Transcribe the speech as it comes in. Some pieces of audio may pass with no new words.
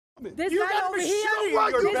This guy over here, he's a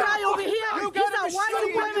white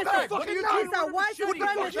supremacist. He's a white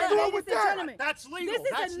supremacist, ladies and gentlemen. That's legal. This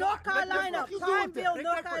is in North Carolina, Pineville,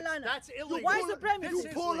 North Carolina. That's illegal. White supremacist. You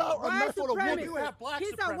pull out a White knife on a woman. You have black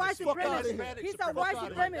He's a white supremacists. supremacist. He's a white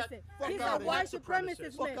supremacist. He's a white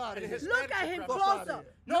supremacist man. Look at him closer.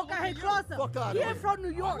 Look at him closer. He is from New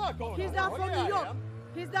York. He's not from New York.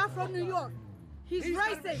 He's not from New York. He's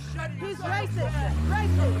racist. He's racist.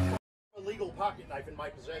 Racist. Illegal pocket knife in my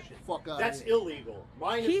possession. Fuck out. That's illegal.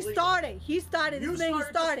 Mine is legal. He started. This man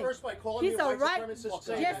started. He's a right.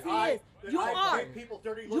 Yes, he is. You are.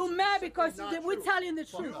 You mad because we're telling the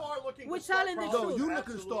truth. We're telling the truth. You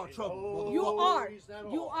looking to start trouble. You are.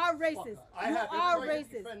 You are racist. You are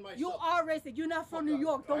racist. You are racist. You're not from New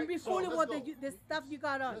York. Don't be fooling with the stuff you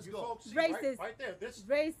got on. Racist. Right there.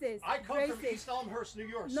 Racist. I come from East Elmhurst, New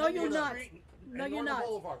York. No, you're not. No, you're not.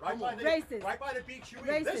 Racist. Right by the beach.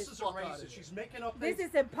 Racist. This is a racist. She's making up. This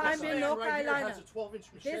is in Pineville, North Carolina.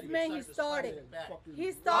 This man, he started.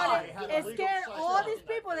 He started and scared all these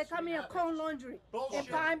people that come here Cone Laundry in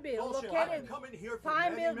Pineville, located in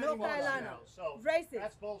Pineville, North Carolina. Racist.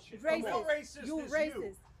 That's bullshit. Racist. You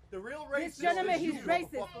racist. The real racist. This gentleman, he's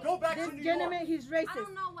racist. Go back to New York. This gentleman, he's racist. I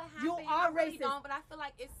don't know what happened. You are really racist. don't, but I feel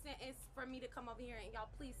like it's for me to come over here and y'all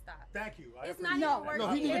please stop. Thank you. It's not No, even working. No,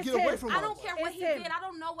 he need to get away from us. I don't care what he did. I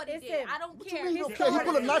don't know what he did. I don't care. He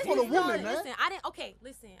put a knife on a woman, man. Listen, I didn't. Okay,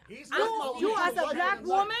 listen. You as a black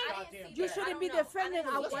woman, you shouldn't be defending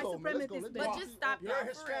our white supremacist. But just stop. You're a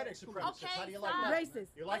Hispanic supremacist. How do you like that? Racist.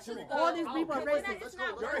 You like to All these people are racist.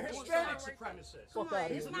 You're a Hispanic supremacist. Come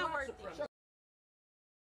on, it's not working.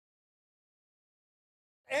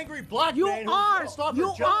 Angry black You man are who's off racist.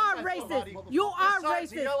 You are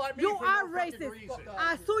decides to racist. yell at me You for are no fucking racist. reason.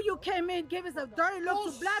 As soon you came in, gave us a dirty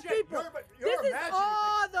look to black Bullshit. people. You're This is imagining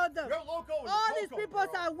all things. the You're loco and all these coco, people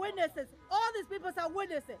bro. are witnesses. All these people are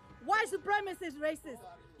witnesses. White supremacist racist.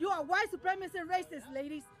 You are white supremacist racist,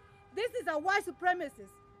 ladies. This is a white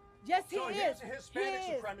supremacist. Yes, he So is. here's a Hispanic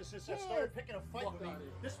He is. supremacist that He started is. picking a fight with me.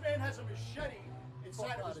 This man has a machete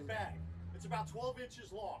inside of his bag. It's about 12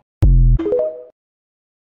 inches long.